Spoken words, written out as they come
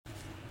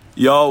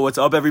Yo, what's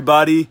up,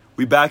 everybody?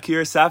 We back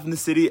here, Saff in the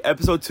City,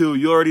 episode 2.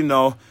 You already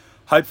know,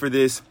 hype for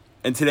this.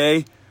 And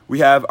today, we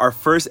have our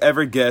first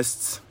ever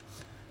guests.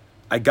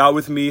 I got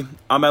with me,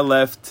 on my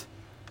left,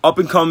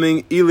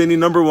 up-and-coming, E-Lenny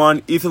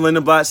 #1, Ethan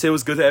Lindenblatt. Say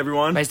what's good to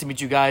everyone. Nice to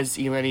meet you guys.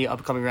 E-Lenny,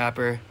 up-and-coming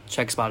rapper.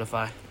 Check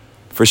Spotify.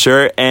 For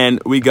sure.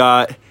 And we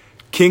got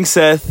King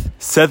Seth,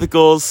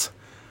 Sethicals.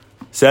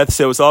 Seth,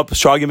 say what's up.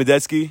 Stragi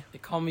Medetsky. They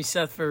call me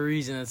Seth for a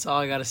reason. That's all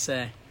I got to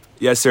say.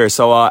 Yes, sir.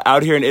 So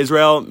out here in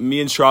Israel,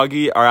 me and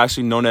Stragi are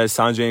actually known as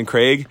Sanjay and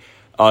Craig.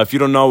 If you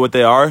don't know what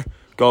they are,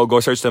 go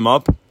search them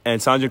up.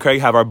 And Sanjay and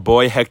Craig have our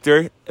boy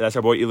Hector. That's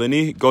our boy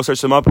E-Lenny. Go search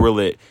them up. We're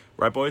lit.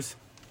 Right, boys?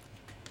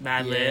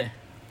 Mad lit.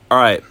 All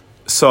right.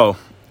 So,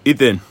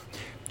 Ethan,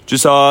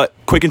 just a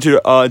quick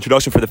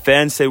introduction for the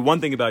fans. Say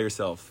one thing about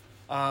yourself.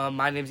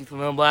 My name's Ethan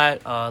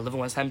Lindenblatt. Live in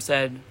West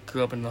Hempstead.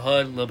 Grew up in the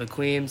hood, a little bit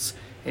Queens.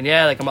 And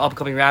yeah, I'm an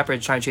up-and-coming rapper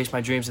trying to chase my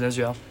dreams in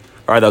Israel.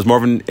 All right, that was more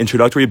of an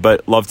introductory,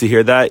 but love to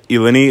hear that.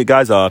 E-Lenny,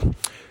 guys,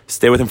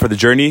 stay with him for the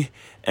journey.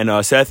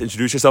 And Seth,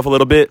 introduce yourself a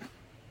little bit.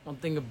 One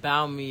thing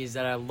about me is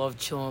that I love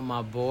chilling with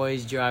my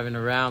boys, driving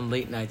around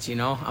late nights, you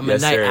know? I'm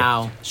Yes, a night sir.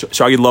 owl.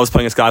 Stragi loves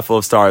playing a sky full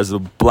of stars. The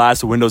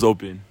blast, windows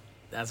open.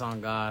 That's on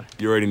God.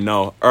 You already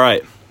know. All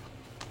right,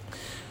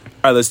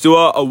 let's do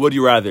a would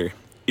you rather.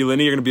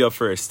 E-Lenny, you're going to be up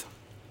first.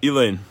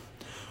 E-Len,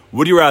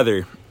 would you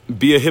rather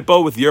be a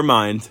hippo with your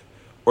mind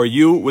or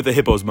you with a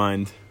hippo's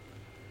mind?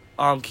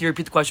 Can you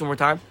repeat the question one more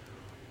time?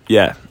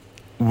 Yeah.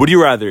 Would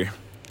you rather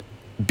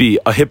be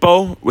a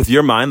hippo with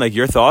your mind, like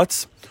your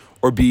thoughts,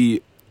 or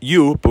be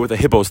you, but with a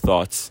hippo's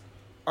thoughts?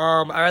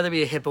 I'd rather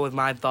be a hippo with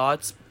my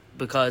thoughts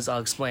because I'll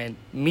explain.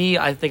 Me,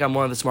 I think I'm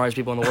one of the smartest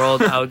people in the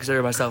world. I would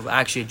consider myself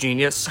actually a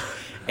genius.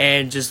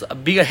 And just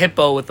being a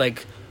hippo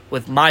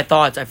with my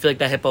thoughts, I feel like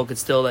that hippo could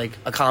still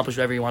accomplish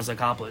whatever he wants to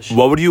accomplish.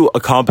 What would you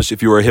accomplish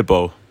if you were a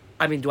hippo?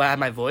 I mean, do I have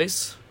my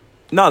voice?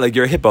 No,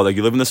 you're a hippo,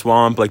 you live in the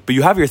swamp, but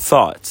you have your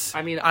thoughts.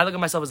 I mean, I look at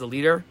myself as a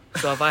leader.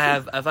 So if I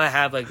have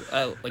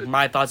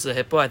my thoughts as a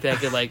hippo, I think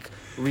I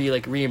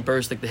could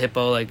reimburse the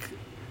hippo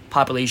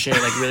population,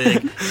 really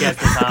get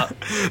to the top.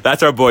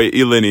 That's our boy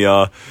E-Lenny,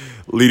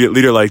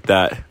 leader like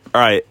that.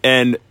 All right,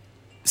 and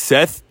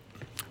Seth,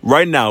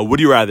 right now, would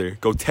you rather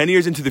go 10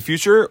 years into the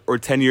future or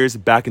 10 years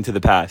back into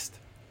the past?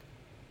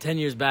 10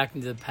 years back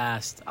into the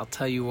past. I'll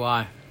tell you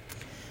why.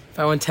 If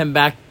I went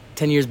 10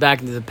 years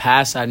back into the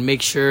past, I'd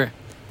make sure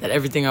that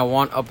everything I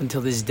want up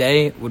until this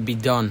day would be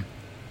done.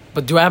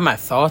 But do I have my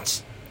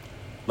thoughts?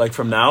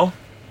 From now?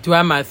 Do I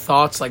have my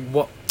thoughts?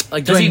 What?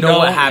 Do I know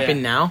what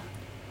happened now?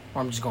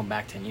 Or I'm just going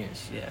back 10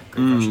 years? Yeah,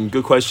 good question.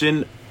 Good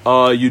question.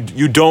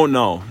 You don't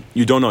know.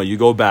 You don't know. You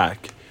go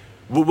back.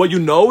 What you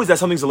know is that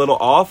something's a little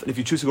off, and if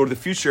you choose to go to the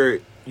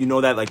future, you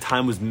know that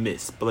time was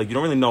missed. But you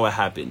don't really know what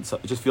happened, so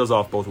it just feels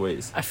off both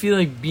ways. I feel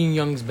like being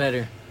young's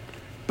better.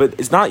 But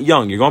it's not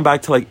young. You're going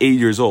back to 8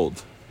 years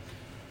old.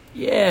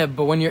 Yeah,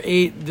 but when you're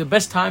 8, the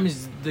best time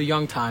is the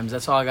young times.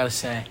 That's all I gotta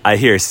say. I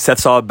hear.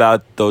 Seth's all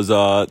about those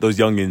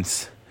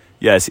youngins.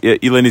 Yes,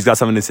 E-Lenny's got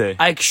something to say.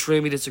 I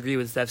extremely disagree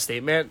with Steph's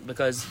statement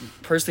because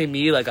personally,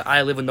 me,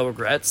 I live with no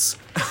regrets.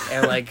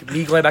 And,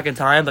 me going back in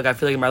time, I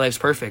feel like my life's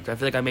perfect. I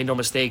feel like I made no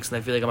mistakes, and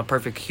I feel like I'm a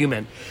perfect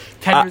human.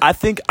 I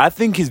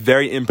think he's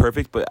very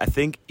imperfect, but I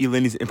think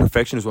E-Lenny's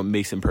imperfection is what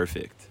makes him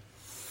perfect.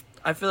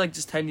 I feel like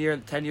just 10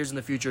 years in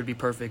the future would be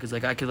perfect because,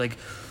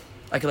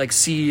 I could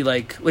see, do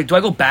I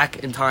go back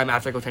in time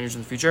after I go 10 years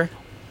in the future?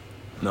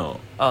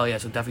 No. Oh, yeah,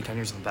 so definitely 10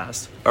 years in the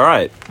past. All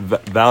right.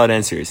 Valid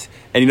answers.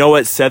 And you know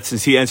what, Seth,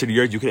 since he answered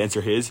yours, you could answer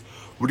his.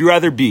 Would you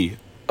rather be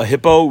a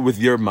hippo with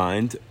your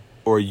mind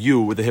or you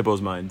with a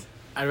hippo's mind?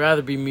 I'd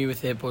rather be me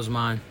with the hippo's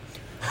mind.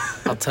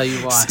 I'll tell you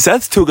why.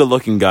 Seth's too good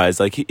looking, guys.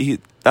 He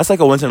that's a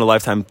once in a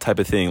lifetime type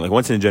of thing,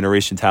 once in a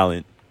generation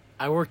talent.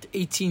 I worked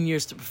 18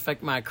 years to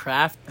perfect my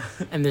craft,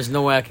 and there's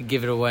no way I could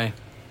give it away.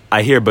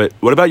 I hear, but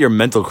what about your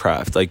mental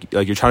craft?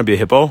 You're trying to be a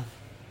hippo?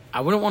 I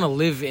wouldn't want to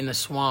live in a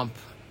swamp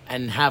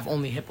and have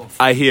only hippo food.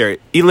 I hear.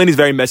 E-Lenny's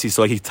very messy,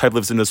 so he type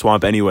lives in the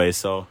swamp anyway,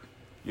 so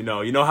you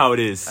know how it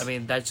is. I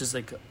mean, that's just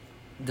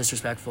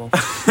disrespectful.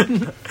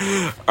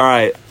 All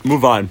right,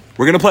 move on.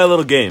 We're going to play a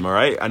little game, all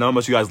right? I know how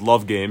much you guys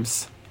love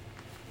games.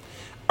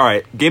 All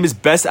right, game is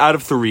best out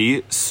of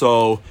 3,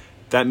 so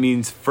that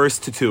means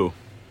first to 2.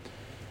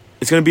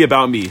 It's going to be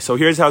about me. So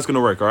here's how it's going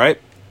to work, all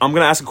right? I'm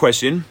going to ask a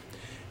question,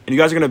 and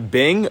you guys are going to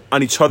bang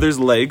on each other's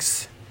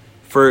legs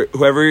for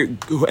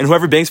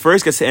whoever bangs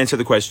first gets to answer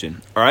the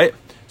question, all right?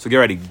 So get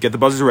ready. Get the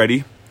buzzers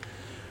ready.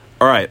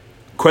 All right,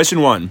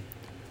 question 1.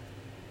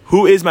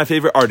 Who is my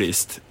favorite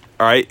artist?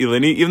 All right,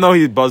 E-Lenny, even though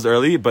he buzzed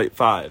early, but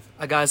 5.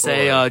 I gotta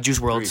say, Juice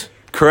WRLD. 3.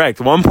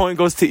 Correct. 1 point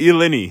goes to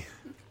E-Lenny.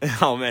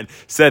 Oh, man.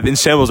 Seth, in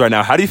shambles right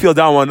now. How do you feel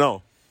down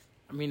 1-0?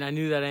 I mean, I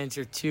knew that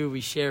answer too.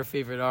 We share a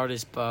favorite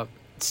artist, but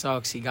it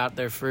sucks. He got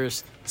there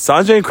first.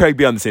 Sanjay and Craig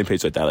be on the same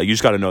page like that. You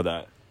just got to know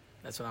that.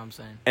 That's what I'm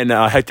saying. And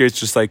Hector's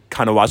just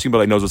kind of watching,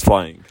 but knows what's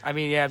flying. I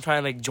mean, yeah, I'm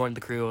trying to join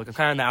the crew. I'm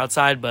kind of on the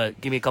outside,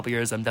 but give me a couple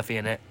years, I'm definitely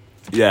in it.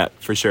 Yeah,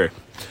 for sure.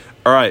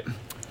 All right.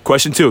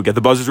 Question 2. Get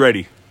the buzzers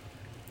ready.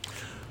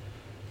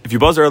 If you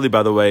buzz early,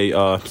 by the way,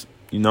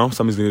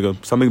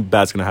 something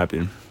bad's gonna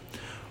happen.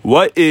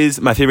 What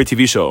is my favorite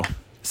TV show?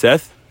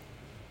 Seth?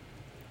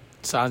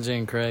 Sanjay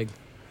and Craig.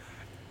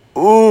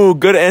 Ooh,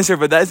 good answer,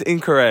 but that's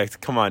incorrect.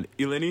 Come on,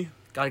 Eleni?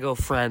 Gotta go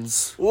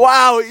Friends.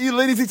 Wow,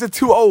 Eleni takes a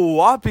 2-0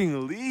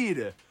 whopping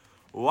lead.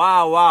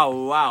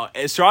 Wow.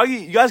 And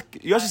Stroggy, you guys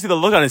should see the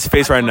look on his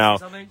face right now.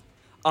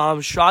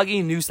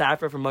 Shoggy knew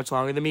Safford for much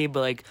longer than me,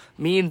 but like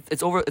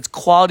it's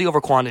quality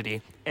over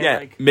quantity. And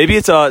Yeah, maybe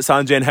it's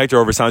Sanjay and Hector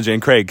over Sanjay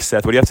and Craig.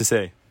 Seth, what do you have to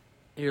say?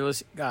 Here,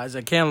 listen, guys,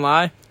 I can't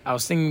lie. I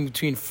was thinking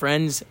between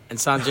Friends and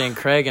Sanjay and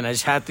Craig, and I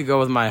just had to go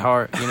with my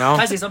heart, you know?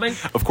 Can I say something?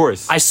 Of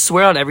course. I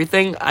swear on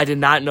everything, I did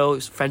not know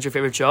Friends your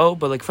favorite show,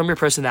 but like from your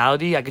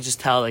personality, I could just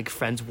tell like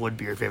Friends would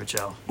be your favorite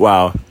show.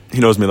 Wow, he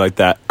knows me like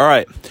that. All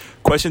right,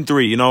 question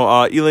 3. You know,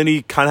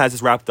 Eleni kind of has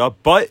this wrapped up,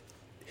 but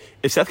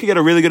if Seth can get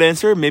a really good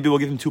answer, maybe we'll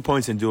give him 2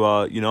 points and do,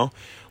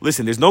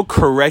 listen, there's no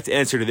correct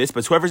answer to this,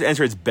 but whoever's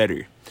answer is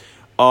better.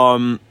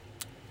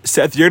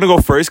 Seth, you're going to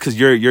go first because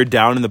you're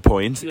down in the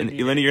points, and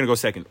Eleni, you're going to go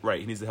second.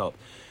 Right, he needs the help.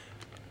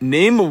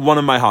 Name one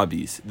of my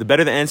hobbies. The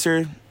better the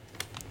answer,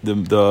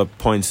 the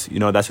points,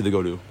 that's what they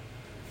go to.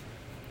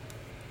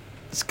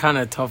 It's kind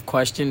of a tough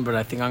question, but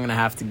I think I'm going to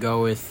have to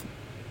go with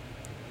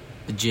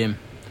the gym.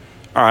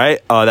 All right,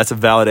 that's a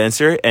valid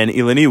answer. And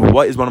Eleni,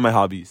 what is one of my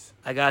hobbies?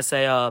 I gotta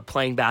say,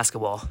 playing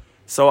basketball.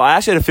 So I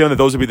actually had a feeling that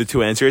those would be the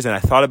 2 answers, and I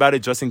thought about it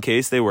just in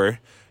case they were,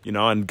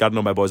 and got to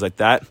know my boys like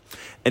that.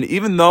 And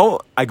even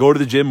though I go to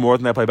the gym more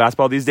than I play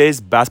basketball these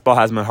days, basketball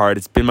has my heart.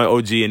 It's been my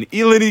OG, and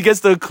Eleni gets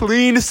the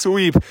clean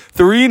sweep,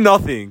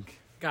 3-0.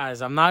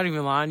 Guys, I'm not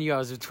even lying to you. I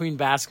was between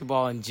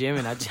basketball and gym,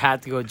 and I just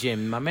had to go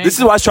gym. My man. This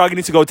is why Stroggy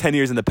needs to go 10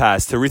 years in the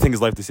past to rethink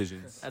his life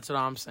decisions. That's what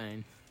I'm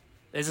saying.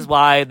 This is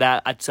why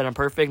that I said I'm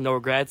perfect, no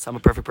regrets. I'm a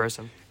perfect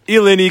person.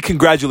 Eleni,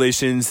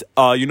 congratulations.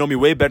 You know me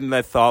way better than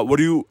I thought.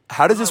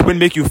 How does this win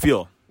make you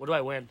feel? What do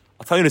I win?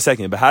 I'll tell you in a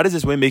second, but how does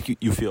this win make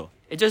you feel?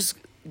 It just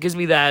gives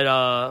me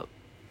that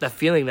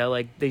feeling that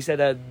like they said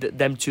that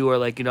them two are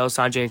like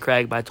Sanjay and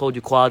Craig, but I told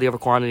you quality over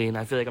quantity, and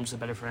I feel like I'm just a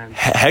better friend.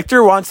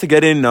 Hector wants to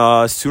get in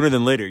sooner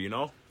than later,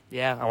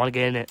 Yeah, I want to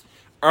get in it.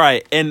 All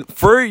right, and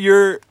for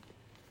your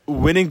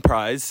winning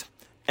prize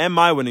and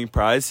my winning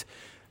prize,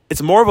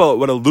 it's more of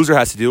what a loser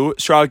has to do.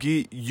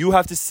 Stroggy, you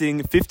have to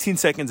sing 15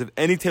 seconds of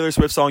any Taylor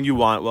Swift song you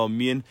want while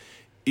me and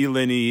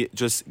Eleni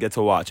just get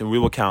to watch, and we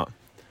will count.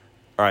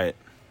 All right,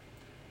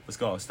 let's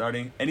go.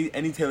 Starting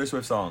any Taylor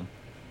Swift song.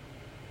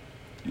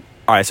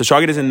 All right, so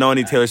Stroggy doesn't know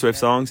any Taylor Swift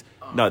songs.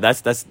 No,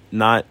 that's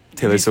not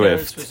Taylor Swift.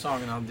 Taylor Swift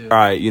song, and I'll do it. All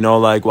right,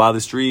 like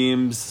Wildest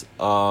Dreams.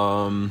 We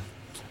Are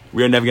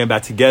Never Getting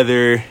Back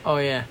Together. Oh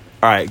yeah.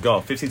 All right,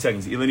 go. 15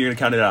 seconds. Eleni, you're gonna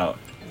count it out.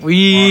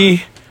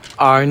 We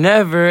are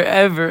never,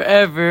 ever,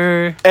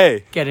 ever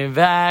Hey. getting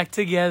back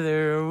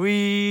together.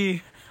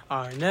 We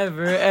are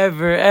never,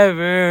 ever,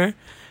 ever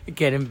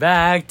getting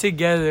back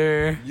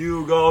together.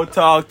 You go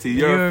talk to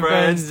your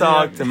friends,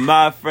 talk to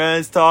my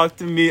friends, talk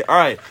to me. All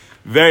right,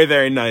 very,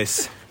 very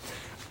nice.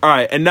 All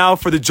right, and now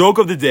for the joke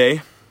of the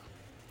day.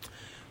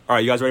 All right,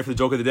 you guys ready for the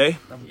joke of the day?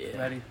 I'm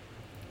ready.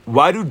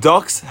 Why do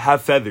ducks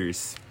have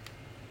feathers?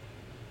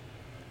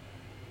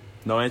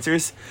 No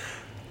answers?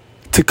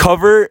 To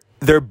cover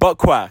their butt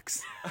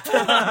quacks.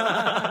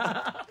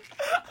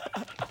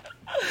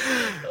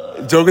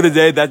 Joke of the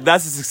day,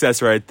 that's a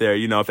success right there.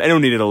 If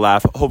anyone needed a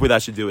laugh, hopefully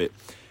that should do it.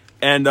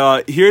 And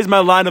here's my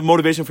line of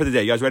motivation for the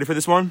day. You guys ready for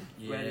this one?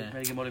 Yeah. Ready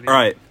to get motivated. All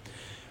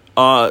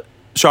right.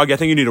 Shoggy, I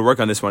think you need to work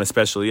on this one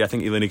especially. I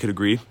think Eleni could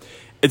agree.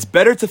 It's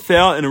better to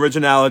fail in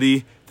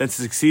originality than to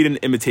succeed in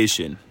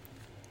imitation.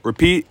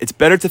 Repeat, it's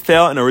better to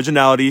fail in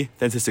originality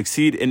than to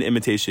succeed in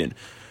imitation.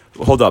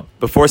 Hold up.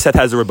 Before Seth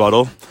has a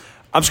rebuttal,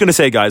 I'm just going to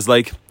say, guys,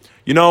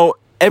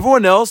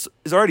 everyone else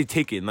is already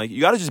taken. You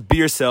got to just be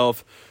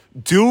yourself.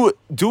 Do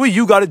what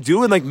you got to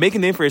do and, make a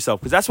name for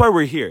yourself because that's why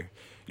we're here.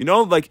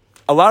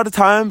 A lot of the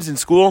times in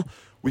school,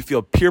 we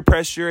feel peer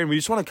pressure and we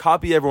just want to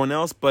copy everyone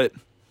else, but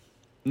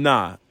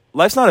nah.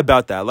 Life's not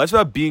about that. Life's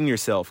about being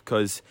yourself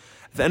because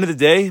at the end of the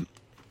day,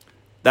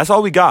 that's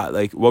all we got,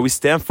 what we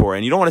stand for.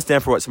 And you don't want to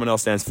stand for what someone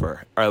else stands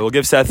for. All right, we'll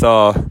give Seth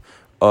a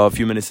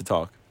few minutes to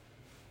talk.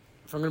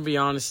 If I'm going to be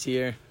honest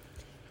here,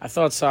 I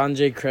thought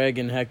Sanjay, Craig,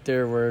 and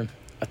Hector were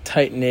a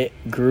tight-knit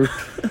group.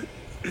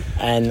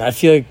 And I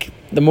feel like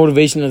the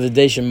motivation of the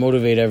day should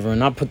motivate everyone,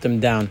 not put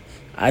them down.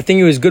 I think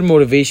it was good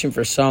motivation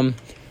for some,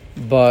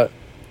 but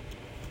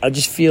I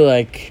just feel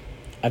like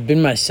I've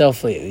been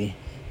myself lately.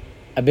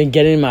 I've been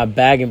getting in my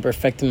bag and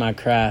perfecting my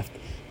craft.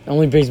 It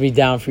only brings me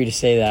down for you to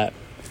say that.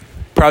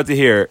 Proud to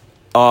hear.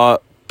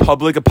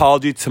 Public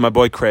apology to my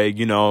boy Craig.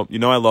 You know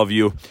I love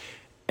you.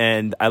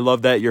 And I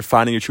love that you're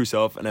finding your true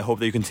self, and I hope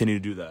that you continue to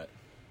do that.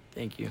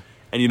 Thank you.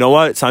 And you know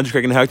what? Sanjay,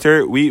 Craig, and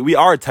Hector, we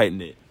are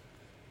tight-knit.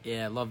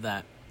 Yeah, I love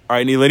that. All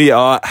right, Eleni,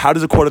 how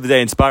does a quote of the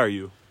day inspire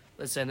you?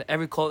 Listen,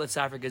 every quote that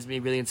Safford gives me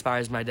really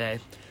inspires my day.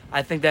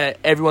 I think that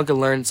everyone can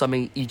learn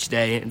something each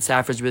day, and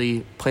Safford's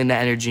really playing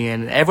that energy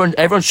in.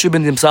 Everyone should be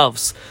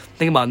themselves.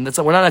 Think about it.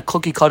 We're not a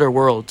cookie-cutter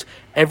world.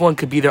 Everyone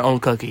could be their own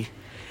cookie.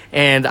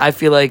 And I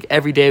feel like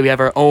every day we have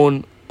our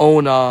own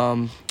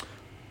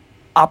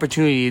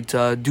opportunity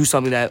to do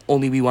something that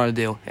only we want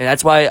to do. And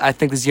that's why I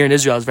think this year in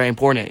Israel is very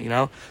important,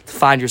 to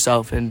find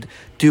yourself and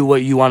do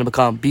what you want to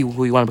become, be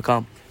who you want to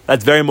become.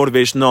 That's very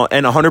motivational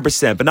and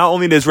 100%. But not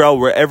only in Israel,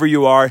 wherever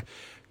you are,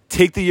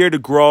 take the year to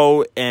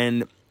grow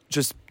and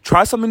just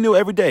try something new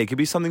every day. It could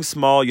be something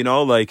small,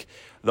 like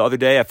the other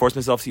day I forced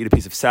myself to eat a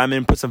piece of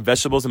salmon, put some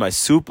vegetables in my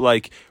soup.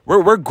 Like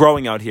we're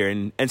growing out here,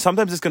 and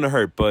sometimes it's going to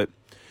hurt, but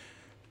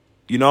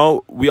we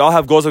all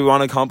have goals that we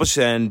want to accomplish,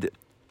 and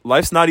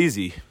life's not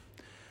easy.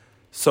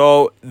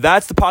 So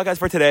that's the podcast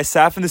for today.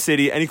 Saff in the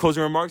City. Any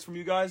closing remarks from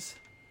you guys?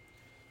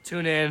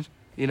 Tune in.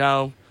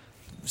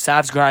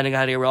 Saff's grinding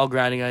out here. We're all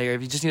grinding out here.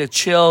 If you just need a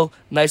chill,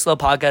 nice little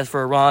podcast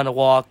for a run, a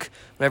walk,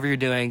 whatever you're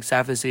doing,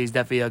 Saff in the City is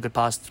definitely a good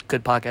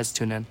podcast to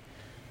tune in.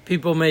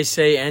 People may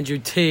say Andrew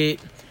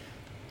Tate,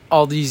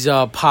 all these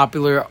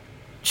popular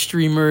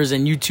streamers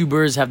and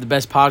YouTubers have the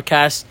best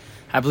podcasts.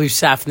 I believe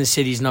Saff in the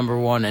City is number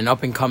one and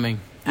up and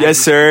coming. Yes,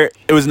 sir.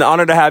 It was an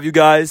honor to have you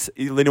guys.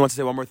 Lenny wants to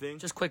say one more thing.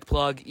 Just quick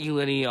plug.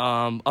 Lenny,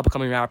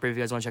 upcoming rapper. If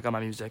you guys want to check out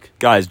my music,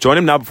 guys, join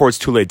him now before it's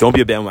too late. Don't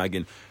be a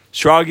bandwagon.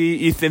 Shragi,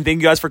 Ethan,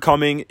 thank you guys for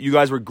coming. You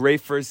guys were great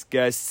first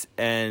guests,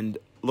 and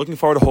looking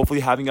forward to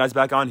hopefully having you guys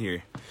back on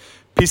here.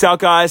 Peace out,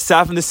 guys.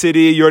 Saff in the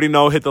City. You already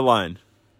know. Hit the line.